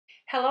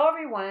Hello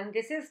everyone,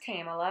 this is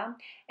Tamela,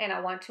 and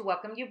I want to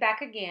welcome you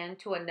back again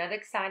to another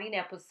exciting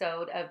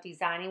episode of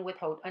Designing with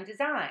Hope on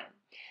Design.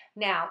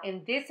 Now,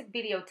 in this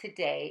video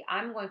today,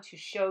 I'm going to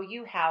show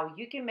you how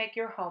you can make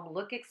your home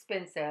look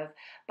expensive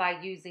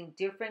by using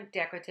different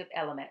decorative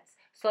elements.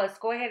 So let's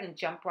go ahead and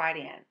jump right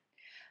in.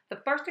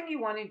 The first thing you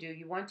want to do,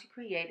 you want to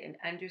create an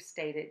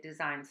understated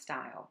design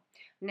style.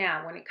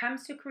 Now, when it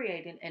comes to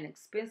creating an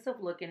expensive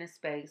look in a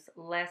space,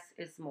 less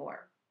is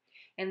more.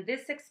 In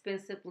this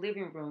expensive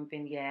living room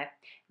vignette,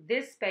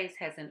 this space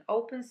has an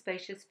open,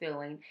 spacious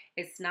feeling.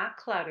 It's not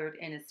cluttered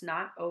and it's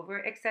not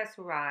over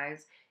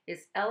accessorized.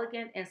 It's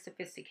elegant and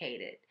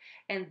sophisticated.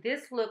 And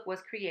this look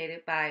was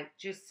created by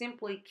just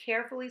simply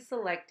carefully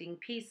selecting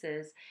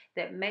pieces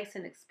that makes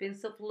an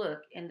expensive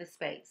look in the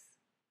space.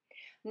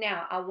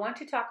 Now, I want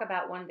to talk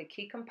about one of the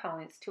key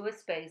components to a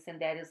space,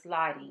 and that is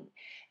lighting.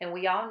 And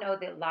we all know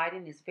that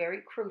lighting is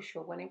very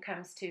crucial when it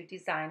comes to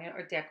designing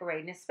or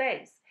decorating a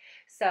space.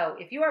 So,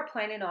 if you are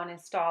planning on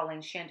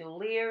installing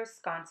chandeliers,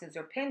 sconces,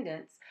 or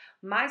pendants,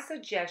 my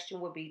suggestion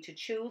would be to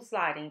choose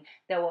lighting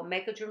that will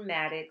make a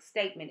dramatic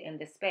statement in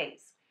the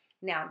space.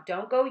 Now,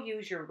 don't go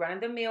use your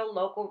run-of-the-mill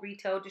local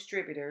retail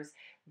distributors.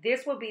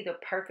 This will be the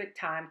perfect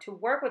time to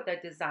work with a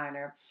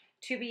designer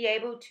to be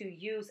able to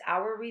use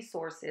our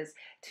resources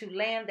to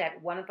land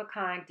that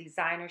one-of-a-kind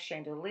designer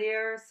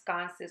chandelier,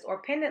 sconces,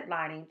 or pendant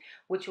lighting,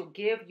 which will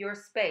give your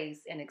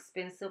space an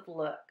expensive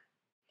look.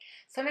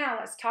 So now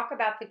let's talk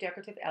about the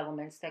decorative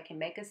elements that can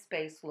make a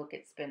space look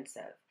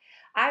expensive.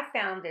 I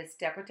found this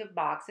decorative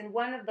box in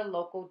one of the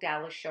local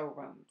Dallas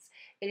showrooms.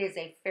 It is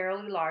a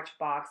fairly large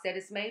box that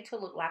is made to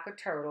look like a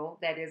turtle,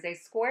 that is a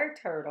square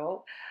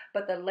turtle,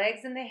 but the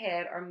legs and the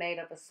head are made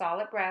of a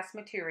solid brass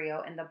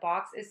material, and the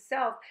box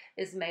itself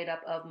is made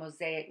up of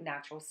mosaic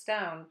natural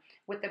stone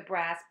with the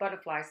brass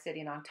butterfly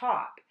sitting on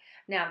top.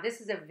 Now, this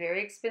is a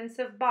very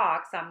expensive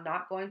box. I'm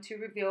not going to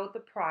reveal the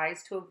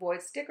price to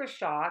avoid sticker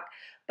shock,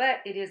 but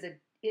it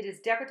is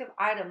decorative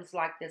items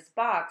like this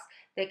box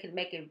that can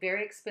make a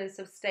very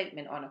expensive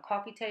statement on a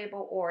coffee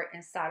table or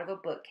inside of a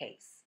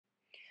bookcase.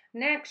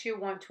 Next, you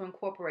want to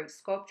incorporate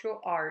sculptural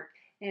art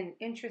in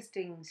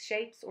interesting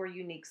shapes or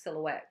unique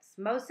silhouettes.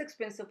 Most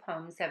expensive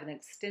homes have an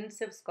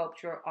extensive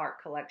sculptural art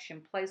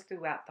collection placed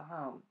throughout the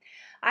home.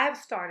 I have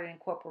started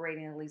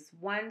incorporating at least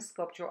one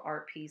sculptural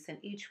art piece in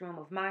each room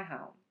of my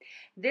home.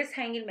 This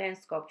hanging man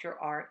sculpture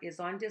art is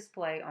on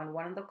display on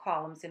one of the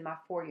columns in my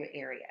foyer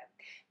area.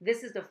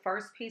 This is the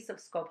first piece of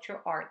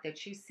sculpture art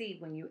that you see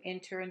when you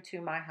enter into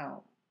my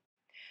home.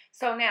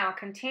 So now,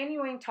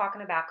 continuing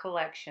talking about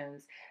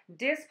collections,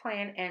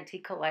 displaying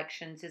antique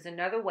collections is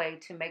another way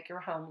to make your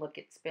home look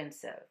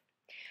expensive.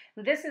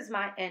 This is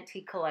my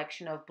antique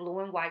collection of blue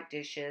and white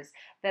dishes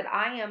that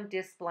I am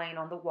displaying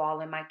on the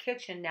wall in my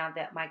kitchen now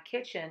that my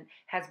kitchen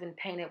has been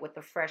painted with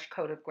a fresh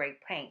coat of gray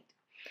paint.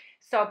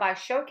 So by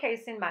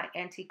showcasing my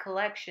antique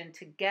collection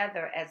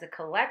together as a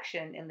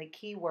collection, and the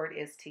key word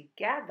is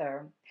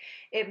together,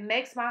 it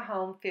makes my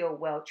home feel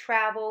well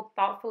traveled,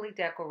 thoughtfully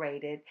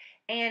decorated,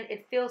 and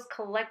it feels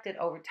collected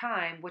over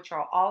time, which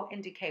are all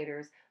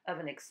indicators of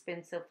an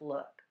expensive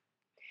look.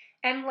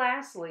 And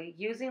lastly,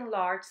 using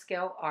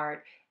large-scale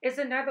art is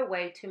another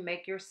way to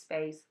make your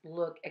space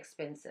look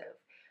expensive.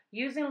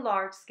 Using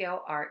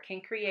large-scale art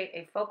can create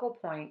a focal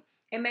point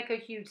and make a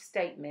huge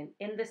statement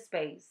in the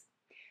space.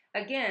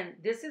 Again,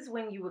 this is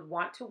when you would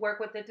want to work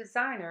with a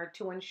designer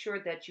to ensure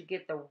that you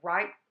get the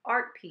right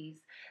art piece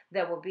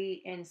that will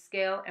be in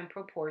scale and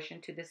proportion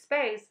to the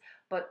space,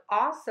 but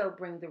also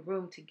bring the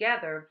room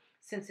together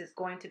since it's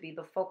going to be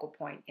the focal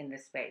point in the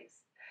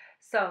space.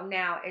 So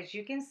now, as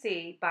you can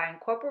see, by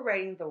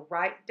incorporating the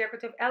right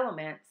decorative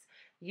elements,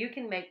 you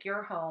can make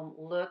your home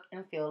look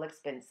and feel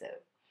expensive.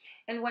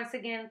 And once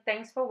again,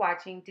 thanks for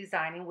watching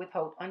Designing with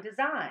Hope on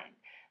Design,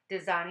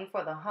 designing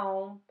for the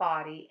home,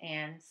 body,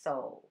 and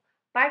soul.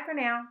 Bye for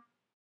now.